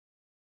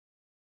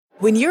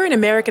When you're an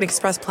American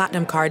Express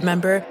Platinum card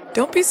member,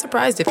 don't be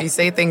surprised if you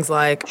say things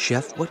like,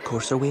 "Chef, what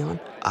course are we on?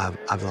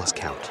 I've lost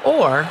count."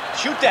 Or,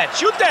 Shoot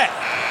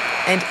that!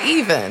 And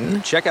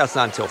even, Checkout's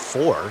not until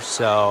 4,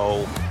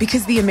 so...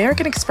 Because the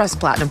American Express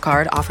Platinum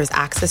Card offers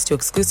access to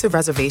exclusive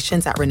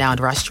reservations at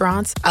renowned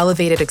restaurants,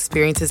 elevated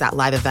experiences at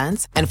live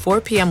events, and 4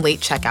 p.m.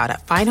 late checkout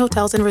at fine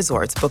hotels and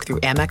resorts booked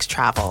through Amex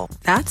Travel.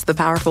 That's the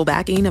powerful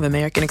backing of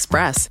American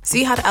Express.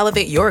 See how to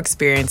elevate your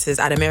experiences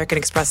at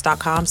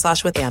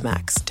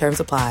americanexpress.com/withAmex. Terms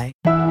apply.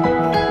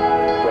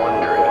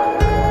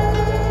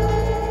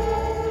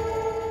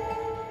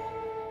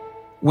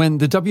 When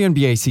the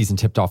WNBA season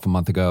tipped off a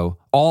month ago,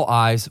 all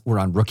eyes were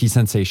on rookie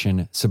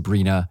sensation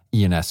Sabrina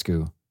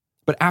Ionescu.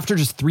 But after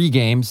just 3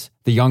 games,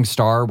 the young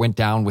star went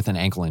down with an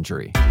ankle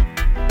injury.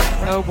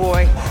 Oh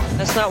boy,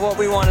 that's not what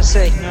we want to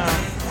see. No.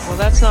 Well,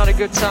 that's not a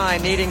good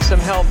sign, needing some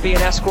help being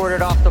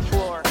escorted off the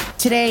floor.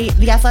 Today,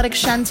 The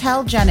Athletic's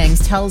Chantel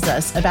Jennings tells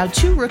us about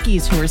 2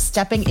 rookies who are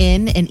stepping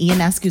in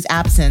Ionescu's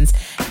absence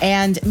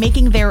and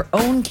making their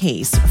own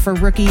case for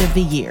Rookie of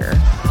the Year.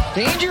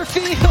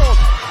 Dangerfield!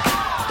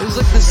 It was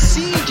like the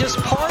sea just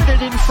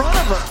parted in front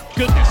of her.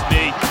 Goodness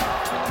me.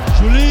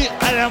 Julie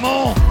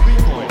Alamont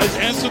has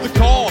answered the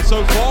call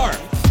so far.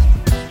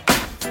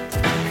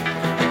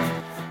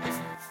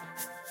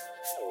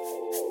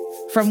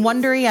 From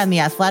Wondery and The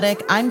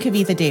Athletic, I'm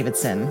Kavitha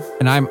Davidson.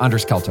 And I'm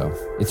Anders Kelto.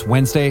 It's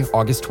Wednesday,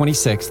 August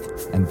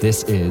 26th, and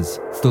this is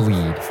The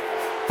Lead.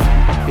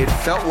 It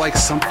felt like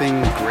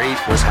something great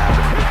was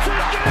happening.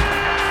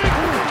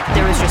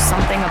 There was just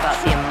something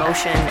about the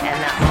emotion and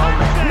that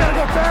moment.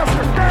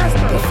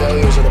 The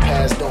failures of the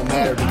past don't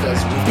matter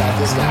because we've got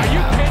this guy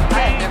now. I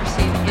have never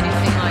seen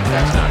anything like that.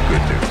 That's not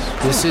good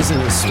news. This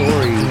isn't a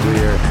story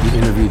where you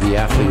interview the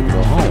athlete and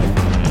go home.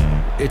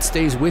 It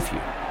stays with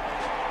you.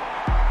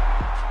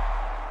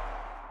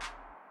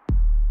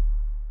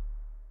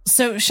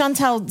 So,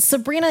 Chantel,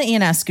 Sabrina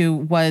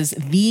Ionescu was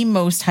the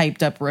most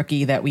hyped up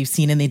rookie that we've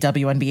seen in the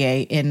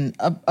WNBA in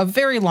a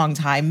very long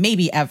time,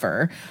 maybe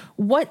ever.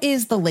 What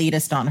is the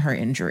latest on her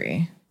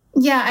injury?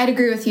 Yeah, I'd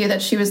agree with you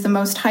that she was the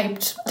most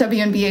hyped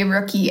WNBA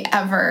rookie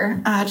ever.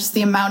 Just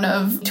the amount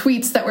of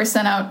tweets that were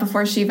sent out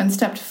before she even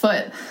stepped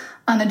foot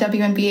on the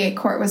WNBA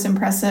court was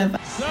impressive.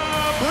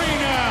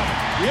 Sabrina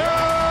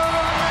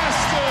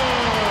Ionescu!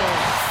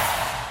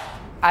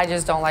 I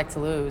just don't like to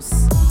lose.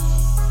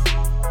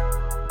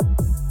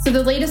 So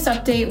the latest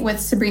update with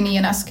Sabrina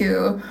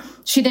Ionescu,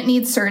 she didn't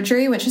need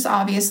surgery, which is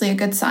obviously a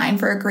good sign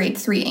for a grade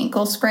 3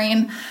 ankle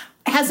sprain.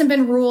 It hasn't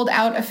been ruled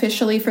out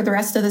officially for the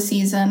rest of the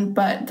season,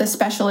 but the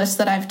specialists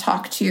that I've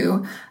talked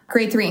to,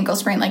 grade 3 ankle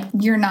sprain, like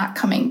you're not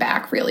coming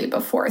back really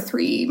before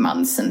 3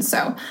 months. And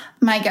so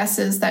my guess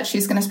is that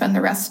she's going to spend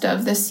the rest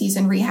of this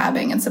season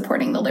rehabbing and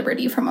supporting the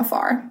Liberty from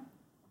afar.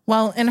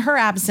 Well, in her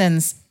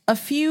absence, a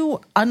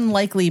few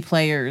unlikely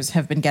players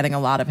have been getting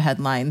a lot of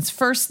headlines.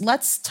 First,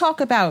 let's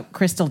talk about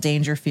Crystal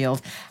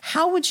Dangerfield.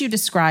 How would you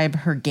describe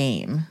her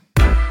game?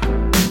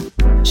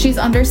 She's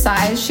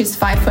undersized. She's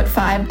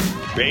 5'5".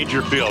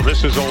 Dangerfield,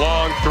 this is a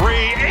long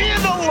 3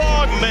 and a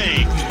long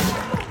make.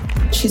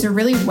 She's a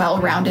really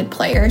well-rounded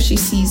player. She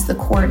sees the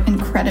court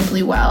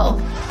incredibly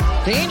well.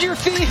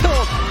 Dangerfield!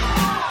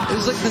 It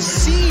was like the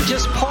sea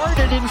just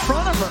parted in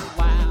front of her.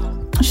 Wow.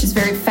 She's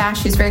very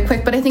fast, she's very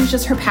quick, but I think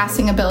just her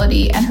passing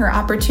ability and her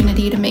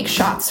opportunity to make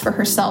shots for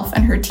herself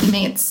and her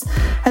teammates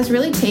has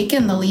really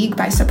taken the league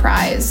by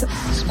surprise.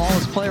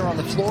 Smallest player on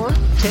the floor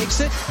takes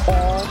it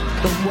all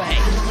the way.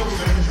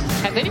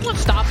 Has anyone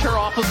stopped her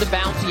off of the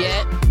bounce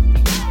yet?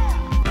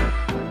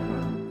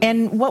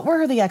 And what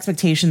were the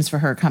expectations for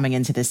her coming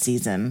into this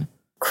season?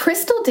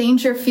 Crystal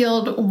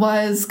Dangerfield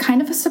was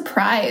kind of a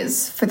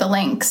surprise for the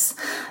Lynx.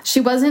 She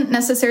wasn't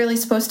necessarily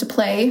supposed to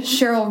play.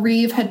 Cheryl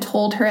Reeve had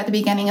told her at the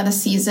beginning of the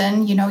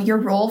season, you know, your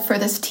role for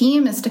this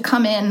team is to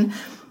come in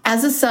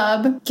as a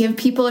sub, give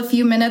people a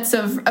few minutes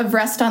of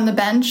rest on the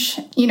bench.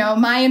 You know,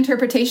 my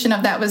interpretation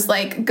of that was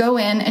like, go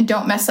in and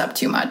don't mess up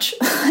too much.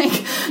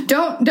 Like,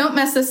 don't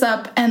mess this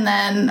up, and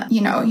then,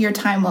 you know, your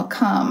time will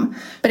come.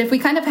 But if we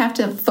kind of have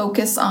to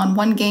focus on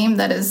one game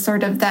that is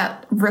sort of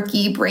that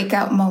rookie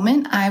breakout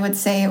moment, I would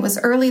say it was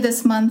early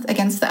this month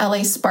against the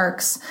LA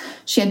Sparks.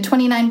 She had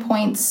 29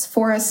 points,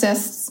 4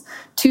 assists,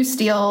 2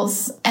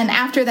 steals, and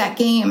after that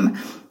game,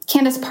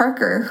 Candace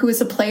Parker, who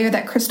is a player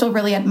that Crystal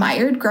really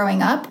admired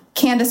growing up,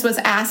 Candace was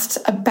asked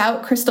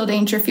about Crystal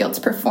Dangerfield's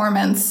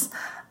performance,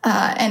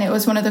 and it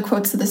was one of the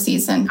quotes of the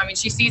season. I mean,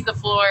 she sees the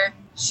floor.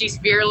 She's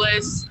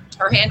fearless.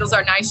 Her handles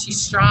are nice.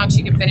 She's strong.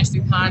 She can finish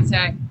through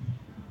contact.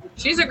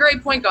 She's a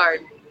great point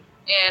guard.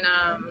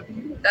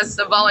 And that's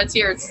the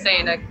volunteer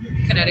saying that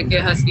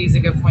Connecticut Husky is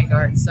a good point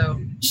guard. So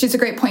she's a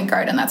great point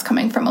guard, and that's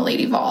coming from a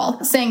Lady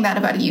Vol saying that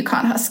about a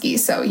UConn Husky.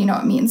 So, you know,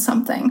 it means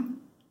something.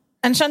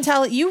 And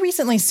Chantel, you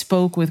recently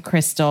spoke with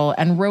Crystal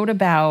and wrote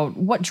about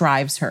what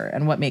drives her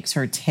and what makes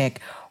her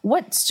tick.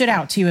 What stood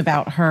out to you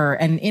about her,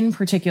 and in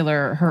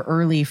particular, her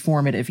early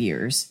formative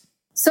years?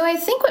 So I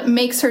think what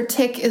makes her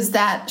tick is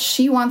that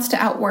she wants to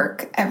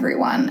outwork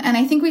everyone. And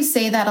I think we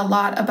say that a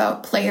lot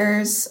about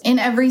players in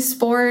every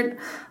sport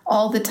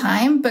all the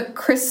time. But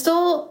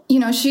Crystal, you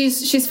know,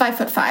 she's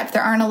 5'5".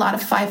 There aren't a lot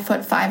of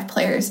 5'5"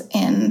 players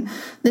in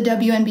the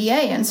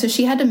WNBA. And so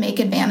she had to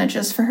make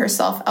advantages for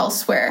herself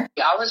elsewhere.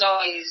 I was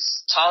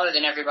always taller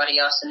than everybody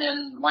else. And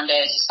then one day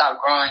I just stopped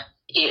growing.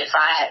 If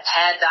I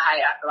had the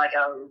height, I feel like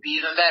I would be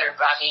even better.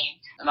 But I mean,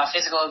 my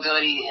physical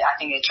ability, I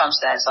think it trumps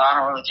that. So I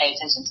don't really pay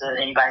attention to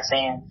anybody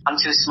saying I'm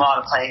too small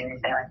to play or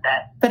anything like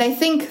that. But I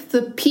think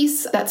the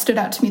piece that stood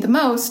out to me the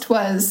most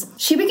was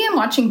she began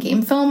watching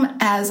game film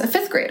as a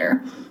 5th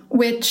grader,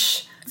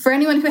 which for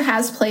anyone who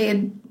has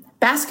played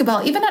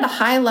basketball, even at a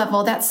high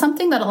level, that's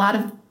something that a lot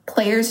of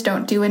players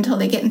don't do until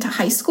they get into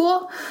high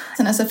school.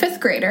 And as a 5th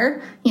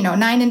grader,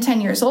 9 and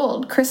 10 years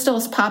old,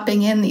 Crystal's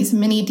popping in these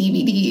mini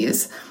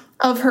DVDs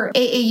of her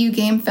AAU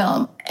game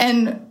film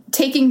and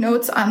taking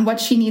notes on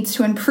what she needs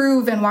to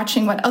improve and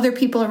watching what other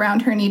people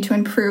around her need to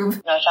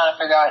improve. Trying to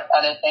figure out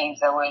other things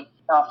that would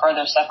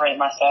further separate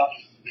myself.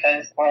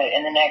 Because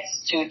in the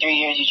next 2 or 3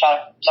 years, you try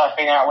to start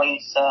figuring out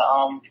ways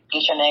to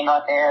get your name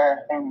out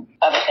there and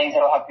other things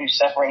that will help you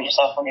separate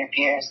yourself from your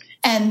peers.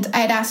 And I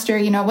had asked her,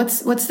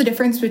 what's the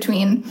difference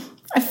between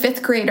a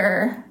 5th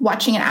grader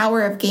watching an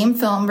hour of game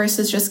film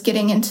versus just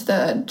getting into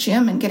the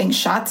gym and getting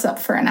shots up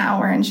for an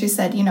hour? And she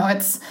said,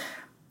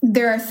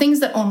 there are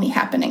things that only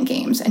happen in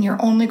games, and you're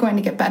only going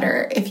to get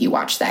better if you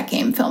watch that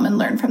game film and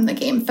learn from the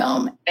game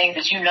film. Things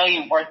that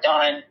you've worked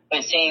on,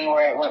 but seeing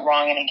where it went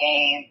wrong in a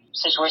game,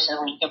 situations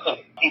where you can put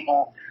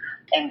people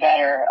in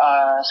better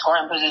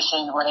scoring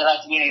positions where they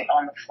like to be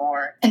on the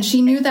floor. And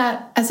she knew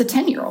that as a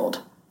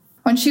 10-year-old.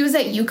 When she was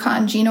at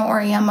UConn, Gino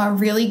Auriemma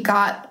really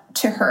got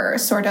to her,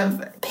 sort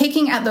of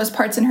picking at those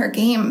parts in her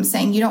game,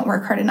 saying, you don't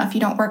work hard enough,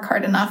 you don't work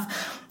hard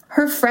enough.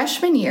 Her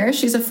freshman year,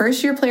 she's a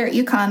first-year player at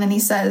UConn, and he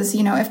says,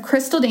 if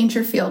Crystal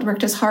Dangerfield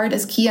worked as hard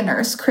as Kia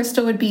Nurse,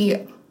 Crystal would be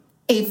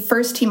a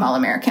first-team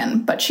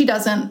All-American, but she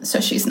doesn't, so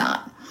she's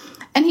not.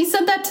 And he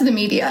said that to the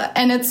media,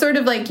 and it's sort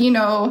of like,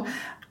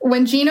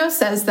 when Gino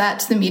says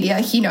that to the media,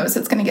 he knows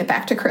it's going to get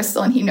back to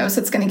Crystal, and he knows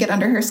it's going to get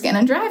under her skin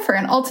and drive her,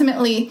 and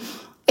ultimately,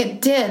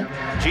 it did.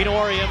 Gino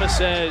Auriemma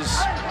says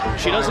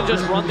she doesn't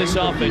just run this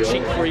offense,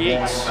 she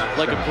creates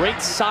like a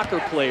great soccer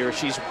player.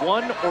 She's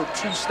 1 or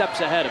 2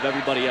 steps ahead of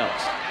everybody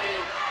else.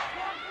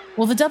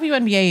 Well, the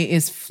WNBA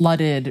is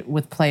flooded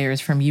with players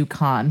from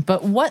UConn,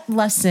 but what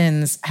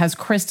lessons has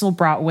Crystal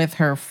brought with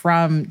her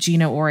from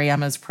Gino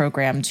Auriemma's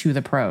program to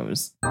the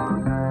pros?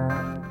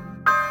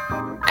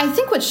 I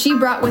think what she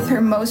brought with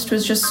her most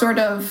was just sort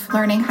of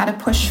learning how to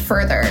push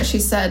further. She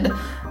said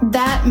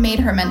that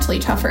made her mentally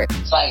tougher.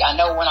 It's like, I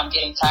know when I'm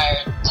getting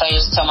tired,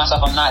 tell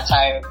myself I'm not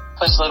tired,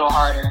 push a little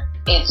harder.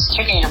 It's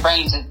tricking your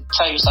brain to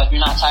tell yourself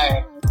you're not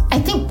tired. I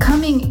think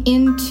coming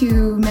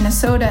into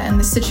Minnesota and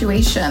the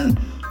situation,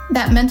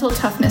 that mental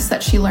toughness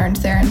that she learned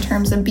there in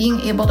terms of being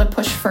able to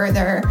push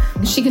further,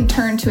 she can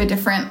turn to a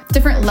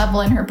different level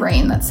in her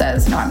brain that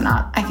says, no, I'm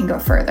not, I can go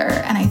further.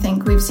 And I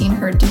think we've seen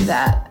her do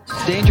that.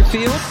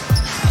 Dangerfield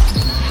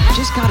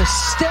just got a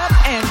step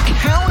and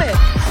count it.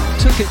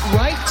 Took it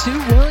right to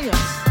Williams.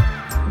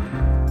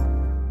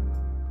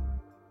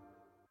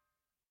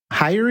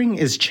 Hiring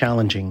is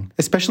challenging,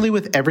 especially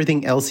with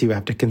everything else you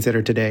have to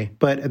consider today.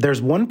 But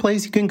there's one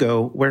place you can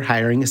go where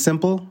hiring is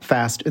simple,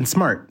 fast, and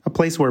smart. A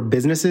place where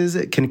businesses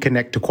can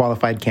connect to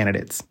qualified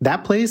candidates.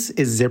 That place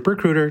is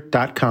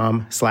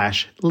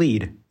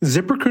ZipRecruiter.com/lead.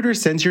 ZipRecruiter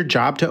sends your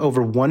job to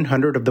over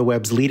 100 of the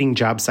web's leading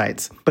job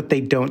sites, but they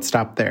don't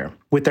stop there.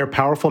 With their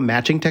powerful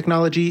matching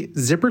technology,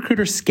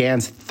 ZipRecruiter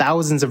scans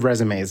thousands of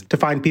resumes to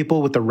find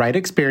people with the right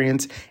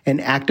experience and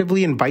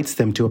actively invites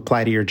them to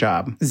apply to your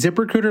job.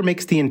 ZipRecruiter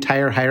makes the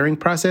entire hiring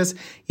process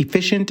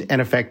efficient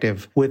and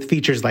effective, with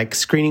features like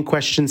screening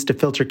questions to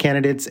filter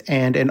candidates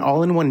and an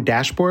all-in-one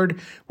dashboard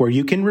where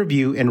you can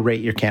review and rate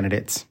your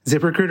candidates.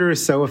 ZipRecruiter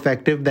is so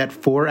effective that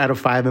 4 out of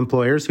 5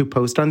 employers who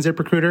post on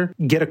ZipRecruiter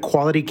get a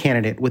quality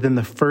candidate within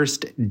the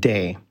first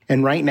day.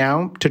 And right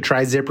now, to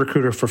try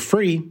ZipRecruiter for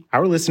free,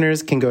 our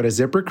listeners can go to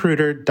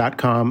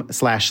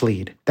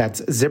ZipRecruiter.com/lead.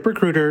 That's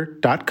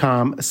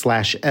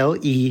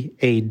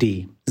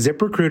ZipRecruiter.com/LEAD.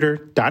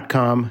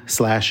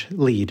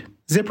 ZipRecruiter.com/lead.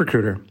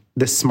 ZipRecruiter,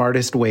 the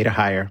smartest way to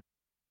hire.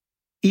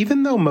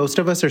 Even though most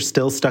of us are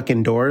still stuck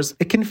indoors,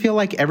 it can feel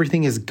like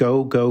everything is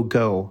go, go,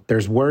 go.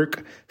 There's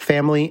work,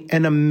 family,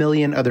 and a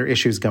million other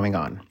issues going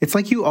on. It's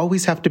like you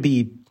always have to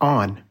be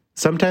on.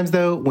 Sometimes,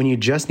 though, when you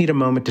just need a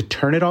moment to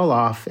turn it all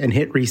off and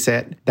hit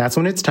reset, that's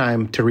when it's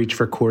time to reach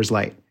for Coors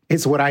Light.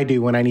 It's what I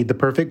do when I need the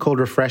perfect cold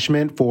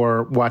refreshment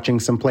for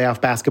watching some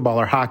playoff basketball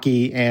or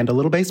hockey and a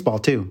little baseball,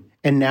 too.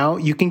 And now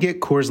you can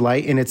get Coors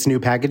Light in its new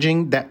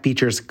packaging that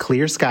features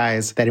clear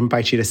skies that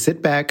invite you to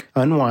sit back,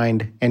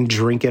 unwind, and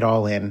drink it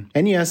all in.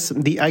 And yes,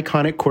 the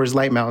iconic Coors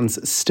Light mountains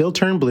still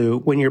turn blue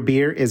when your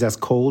beer is as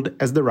cold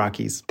as the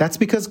Rockies. That's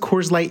because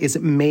Coors Light is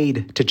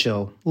made to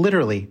chill,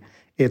 literally.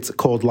 It's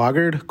cold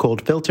lagered,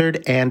 cold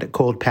filtered, and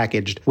cold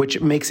packaged, which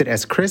makes it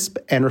as crisp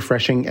and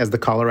refreshing as the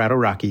Colorado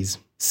Rockies.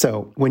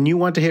 So, when you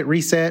want to hit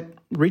reset,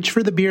 reach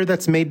for the beer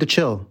that's made to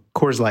chill,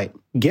 Coors Light.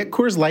 Get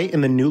Coors Light in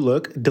the new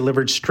look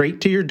delivered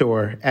straight to your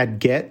door at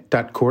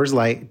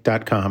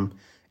get.coorslight.com.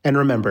 And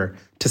remember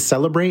to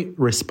celebrate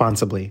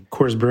responsibly.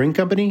 Coors Brewing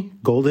Company,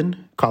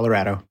 Golden,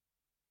 Colorado.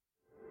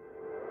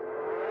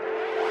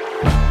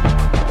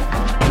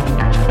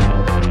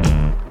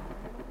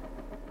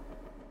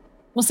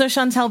 Well, so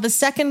Chantel, the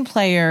second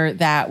player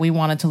that we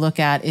wanted to look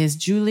at is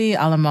Julie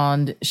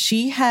Allemande.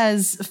 She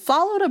has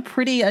followed a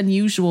pretty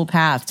unusual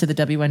path to the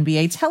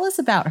WNBA. Tell us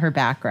about her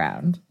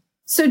background.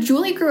 So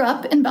Julie grew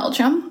up in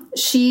Belgium.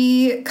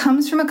 She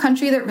comes from a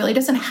country that really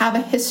doesn't have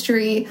a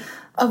history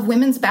of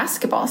women's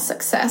basketball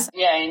success.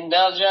 Yeah, in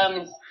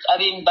Belgium,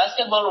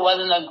 basketball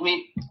wasn't a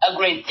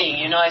great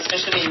thing,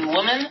 especially in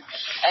women.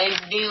 And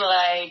it's been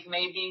like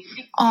maybe...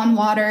 On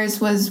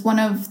Waters was one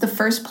of the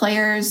first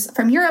players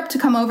from Europe to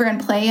come over and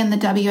play in the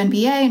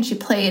WNBA. And she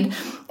played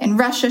in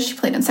Russia, she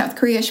played in South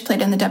Korea, she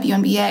played in the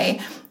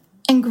WNBA.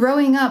 And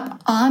growing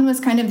up, On was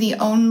kind of the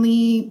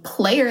only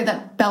player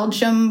that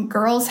Belgium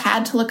girls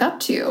had to look up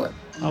to.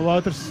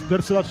 Wouters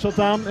durft ze dat shot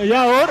aan.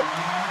 Ja hoor,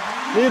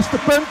 eerste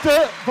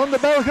punten van de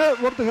Belgen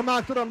worden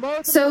gemaakt door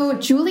Wouters. So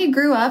Julie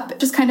grew up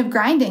just kind of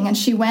grinding, and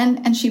she went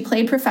and she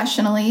played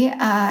professionally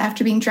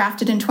after being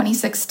drafted in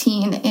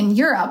 2016 in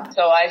Europe.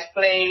 So I've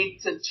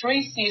played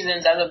 3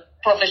 seasons as a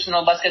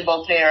professional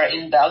basketball player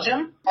in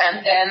Belgium,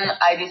 and then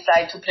I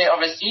decided to play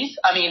overseas.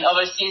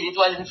 Overseas, it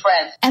was in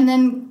France. And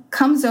then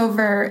comes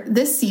over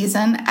this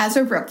season as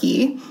a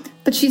rookie,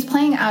 but she's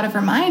playing out of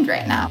her mind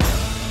right now.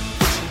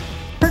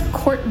 Her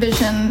court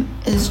vision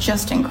is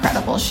just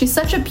incredible. She's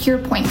such a pure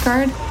point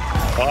guard.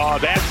 Oh,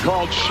 that's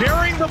called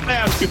sharing the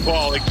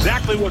basketball.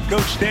 Exactly what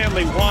Coach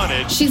Stanley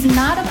wanted. She's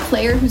not a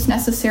player who's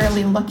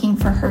necessarily looking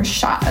for her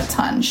shot a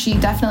ton. She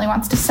definitely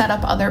wants to set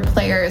up other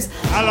players.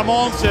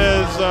 Allemande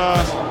says,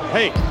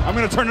 hey, I'm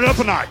going to turn it up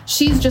a notch.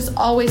 She's just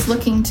always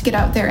looking to get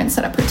out there and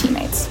set up her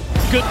teammates.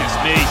 Goodness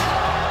me.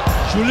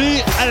 Julie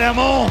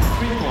Allemande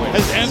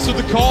has answered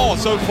the call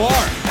so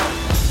far.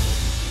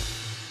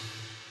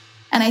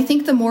 And I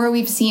think the more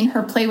we've seen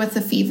her play with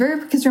the Fever,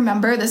 because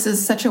remember, this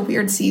is such a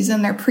weird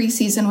season. Their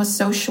preseason was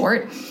so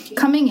short.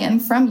 Coming in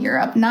from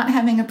Europe, not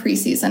having a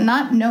preseason,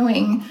 not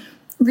knowing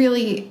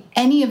really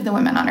any of the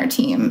women on her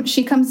team.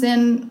 She comes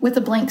in with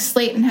a blank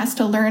slate and has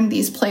to learn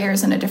these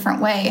players in a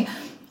different way.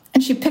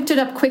 And she picked it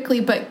up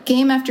quickly, but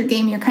game after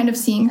game, you're kind of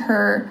seeing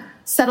her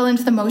settle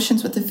into the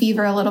motions with the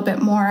Fever a little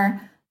bit more.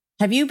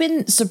 Have you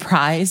been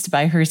surprised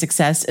by her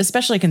success,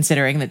 especially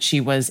considering that she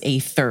was a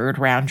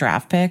 3rd-round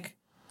draft pick?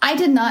 I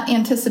did not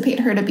anticipate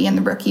her to be in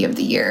the Rookie of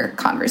the Year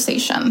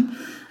conversation.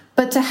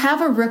 But to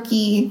have a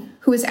rookie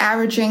who is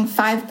averaging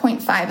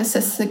 5.5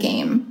 assists a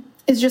game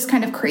is just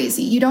kind of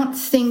crazy. You don't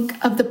think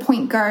of the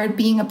point guard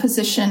being a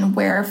position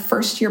where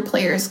first-year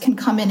players can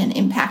come in and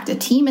impact a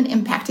team and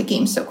impact a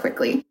game so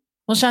quickly.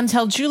 Well,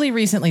 Chantel, Julie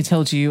recently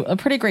told you a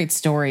pretty great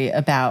story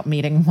about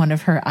meeting one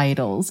of her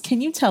idols.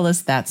 Can you tell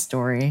us that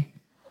story?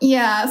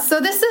 Yeah,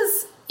 so this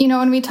is...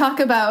 when we talk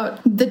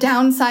about the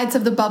downsides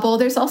of the bubble,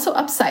 there's also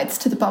upsides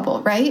to the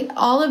bubble, right?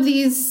 All of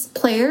these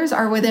players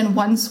are within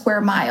 1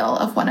 square mile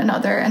of one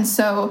another. And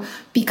so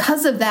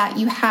because of that,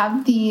 you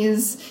have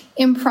these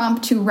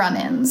impromptu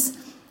run-ins.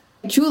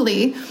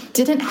 Julie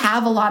didn't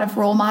have a lot of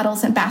role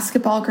models in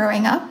basketball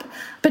growing up,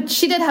 but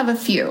she did have a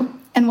few.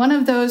 And one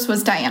of those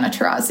was Diana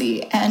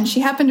Taurasi. And she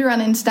happened to run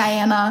into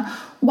Diana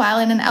while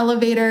in an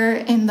elevator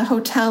in the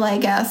hotel, I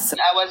guess.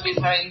 I was with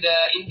her in the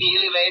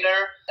elevator.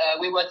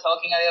 We were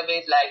talking a little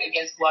bit,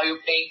 against who are you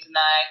playing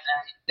tonight?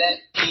 And then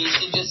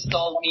she just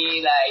told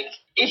me,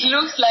 it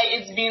looks like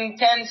it's been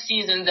 10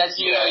 seasons that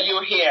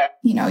you're here.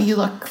 You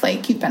look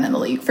like you've been in the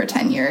league for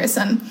 10 years.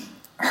 And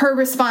her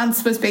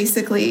response was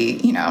basically,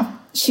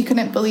 she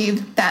couldn't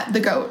believe that the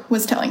GOAT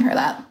was telling her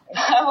that.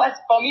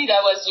 For me,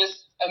 that was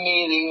just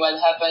amazing what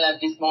happened at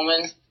this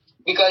moment.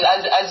 Because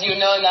as you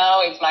know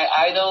now, it's my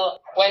idol.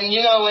 When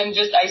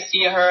just I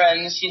see her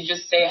and she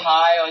just say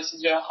hi or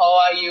she's like, how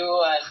are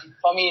you? And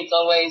for me, it's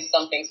always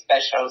something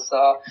special.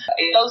 So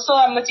it's also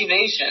a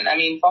motivation.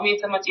 For me,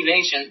 it's a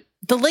motivation.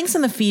 The Lynx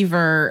and the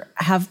Fever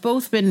have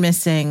both been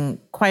missing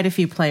quite a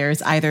few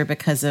players, either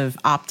because of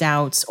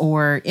opt-outs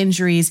or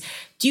injuries.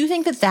 Do you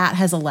think that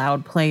has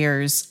allowed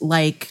players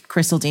like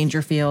Crystal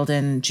Dangerfield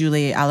and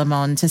Julie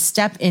Allemande to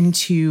step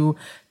into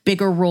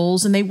bigger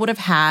roles than they would have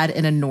had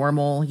in a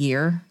normal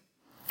year?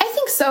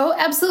 So,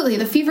 absolutely.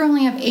 The Fever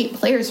only have 8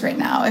 players right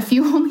now. If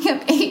you only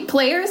have 8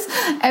 players,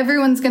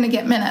 everyone's going to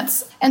get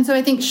minutes. And so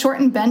I think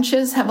shortened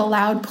benches have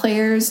allowed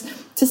players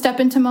to step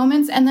into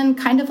moments. And then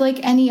kind of like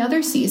any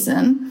other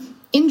season,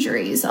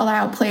 injuries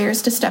allow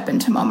players to step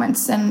into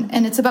moments.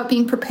 And it's about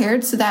being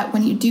prepared so that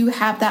when you do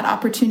have that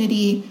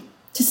opportunity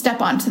to step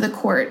onto the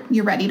court,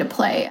 you're ready to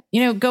play.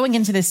 Going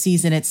into this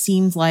season, it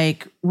seemed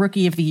like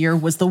Rookie of the Year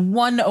was the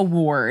one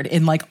award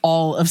in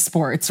all of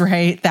sports,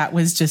 right? That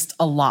was just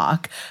a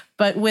lock.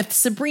 But with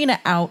Sabrina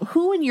out,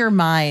 who in your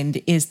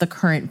mind is the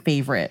current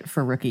favorite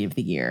for Rookie of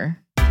the Year?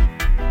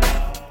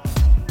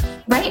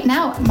 Right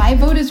now, my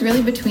vote is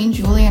really between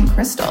Julie and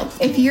Crystal.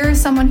 If you're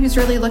someone who's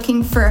really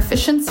looking for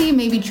efficiency,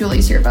 maybe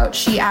Julie's your vote.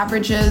 She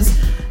averages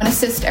an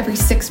assist every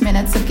 6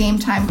 minutes of game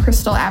time.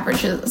 Crystal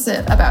averages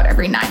it about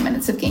every 9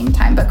 minutes of game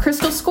time. But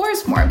Crystal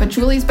scores more, but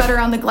Julie's better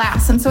on the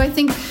glass. And so I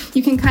think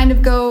you can kind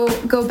of go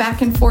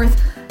back and forth.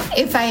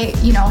 If I,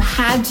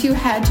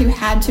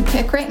 had to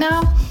pick right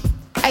now,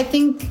 I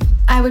think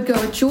I would go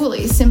with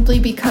Julie simply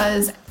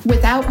because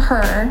without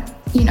her,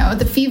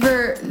 the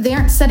Fever, they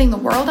aren't setting the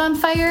world on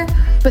fire,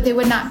 but they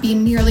would not be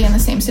nearly in the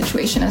same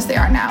situation as they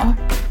are now.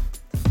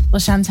 Well,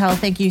 Chantel,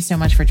 thank you so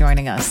much for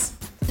joining us.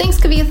 Thanks,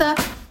 Kavitha.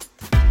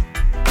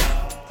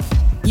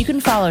 You can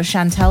follow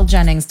Chantel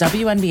Jennings'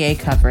 WNBA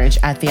coverage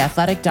at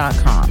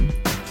theathletic.com.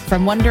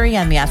 From Wondery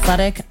and The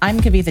Athletic, I'm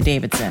Kavitha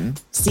Davidson.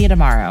 See you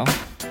tomorrow.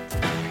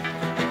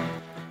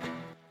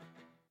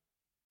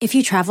 If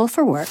you travel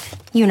for work,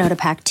 you know to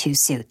pack 2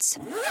 suits.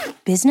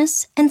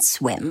 Business and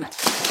swim.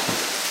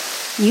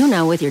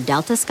 With your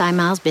Delta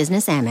SkyMiles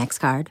Business Amex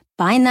card,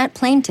 buying that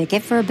plane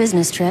ticket for a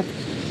business trip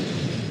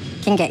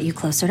can get you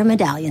closer to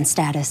medallion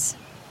status.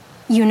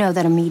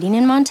 That a meeting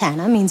in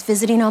Montana means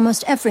visiting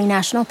almost every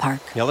national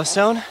park.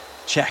 Yellowstone?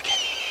 Check.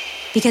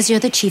 Because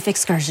you're the chief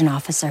excursion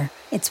officer.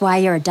 It's why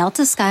you're a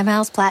Delta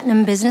SkyMiles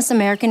Platinum Business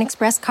American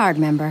Express card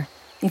member.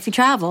 If you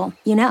travel,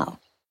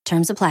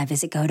 Terms apply.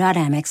 Visit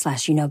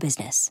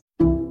go.amex/business.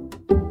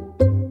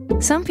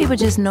 Some people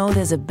just know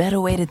there's a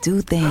better way to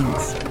do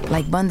things,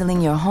 like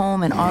bundling your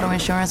home and auto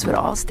insurance with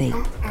Allstate,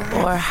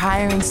 or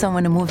hiring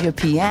someone to move your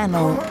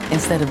piano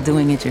instead of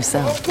doing it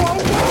yourself.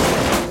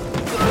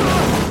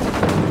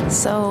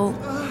 So,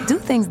 do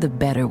things the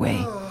better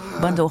way.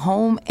 Bundle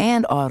home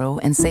and auto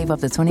and save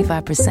up to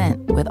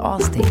 25% with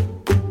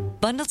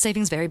Allstate. Bundled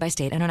savings vary by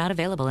state and are not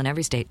available in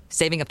every state.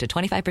 Saving up to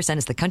 25%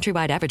 is the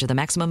countrywide average of the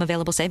maximum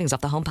available savings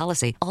off the home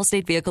policy.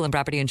 Allstate Vehicle and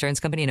Property Insurance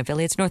Company and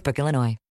affiliates, Northbrook, Illinois.